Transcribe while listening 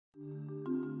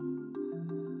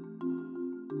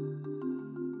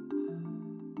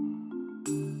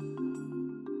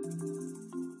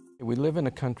we live in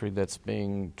a country that's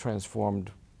being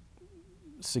transformed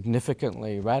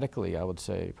significantly, radically, I would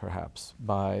say, perhaps,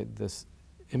 by this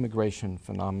immigration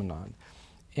phenomenon.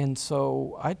 And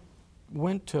so I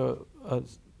went to a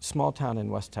small town in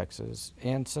West Texas,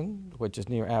 Anson, which is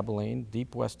near Abilene,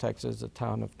 deep West Texas, a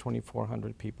town of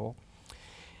 2,400 people.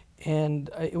 And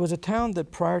it was a town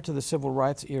that prior to the civil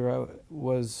rights era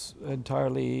was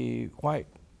entirely white.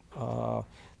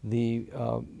 The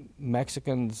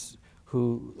Mexicans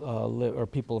who or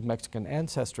people of Mexican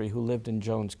ancestry who lived in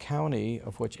Jones County,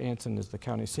 of which Anson is the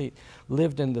county seat,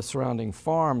 lived in the surrounding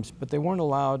farms, but they weren't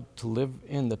allowed to live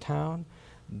in the town.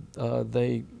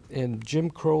 And Jim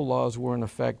Crow laws were in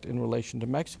effect in relation to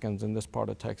Mexicans in this part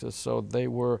of Texas, so they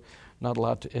were not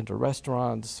allowed to enter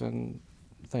restaurants and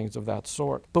things of that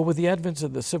sort. But with the advent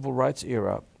of the civil rights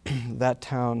era, that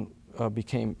town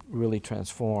became really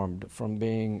transformed from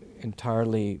being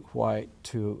entirely white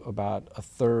to about a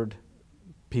third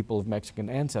people of Mexican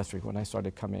ancestry when I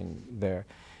started coming there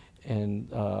in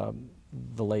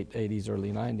the late 80s,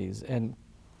 early 90s.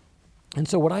 And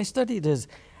so what I studied is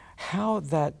how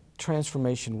that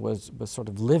transformation was sort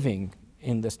of living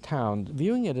in this town,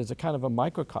 viewing it as a kind of a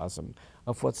microcosm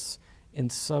of what's in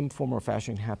some form or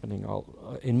fashion happening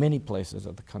in many places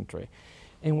of the country.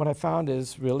 And what I found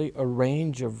is really a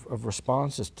range of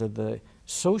responses to the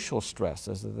social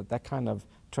stresses that kind of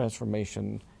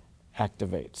transformation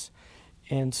activates.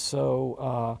 And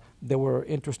so there were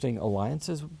interesting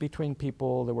alliances between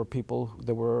people.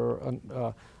 There were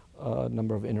a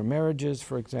number of intermarriages,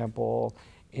 for example,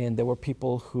 and there were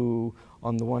people who,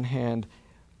 on the one hand,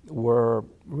 were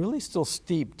really still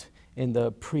steeped in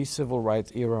the pre-civil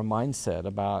rights era mindset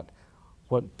about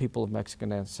what people of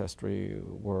Mexican ancestry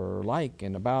were like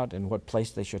and about and what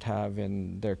place they should have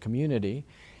in their community.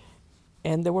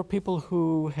 And there were people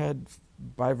who had,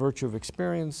 by virtue of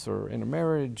experience or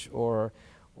intermarriage or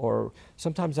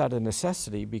sometimes out of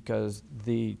necessity because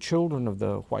the children of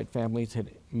the white families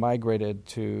had migrated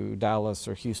to Dallas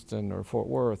or Houston or Fort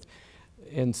Worth.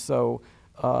 And so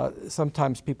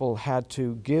sometimes people had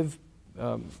to give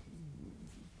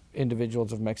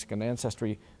individuals of Mexican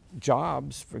ancestry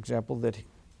jobs, for example, that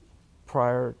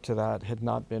prior to that had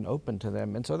not been open to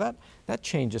them. And so that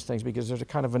changes things because there's a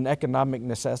kind of an economic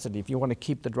necessity. If you want to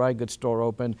keep the dry goods store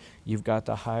open, you've got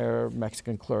to hire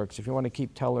Mexican clerks. If you want to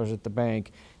keep tellers at the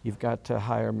bank, you've got to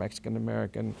hire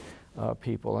Mexican-American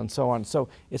people and so on. So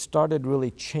it started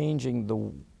really changing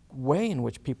the way in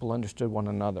which people understood one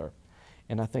another.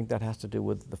 And I think that has to do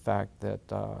with the fact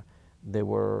that they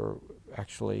were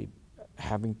actually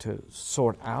having to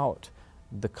sort out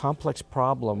the complex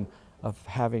problem of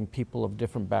having people of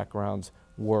different backgrounds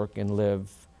work and live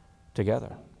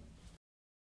together.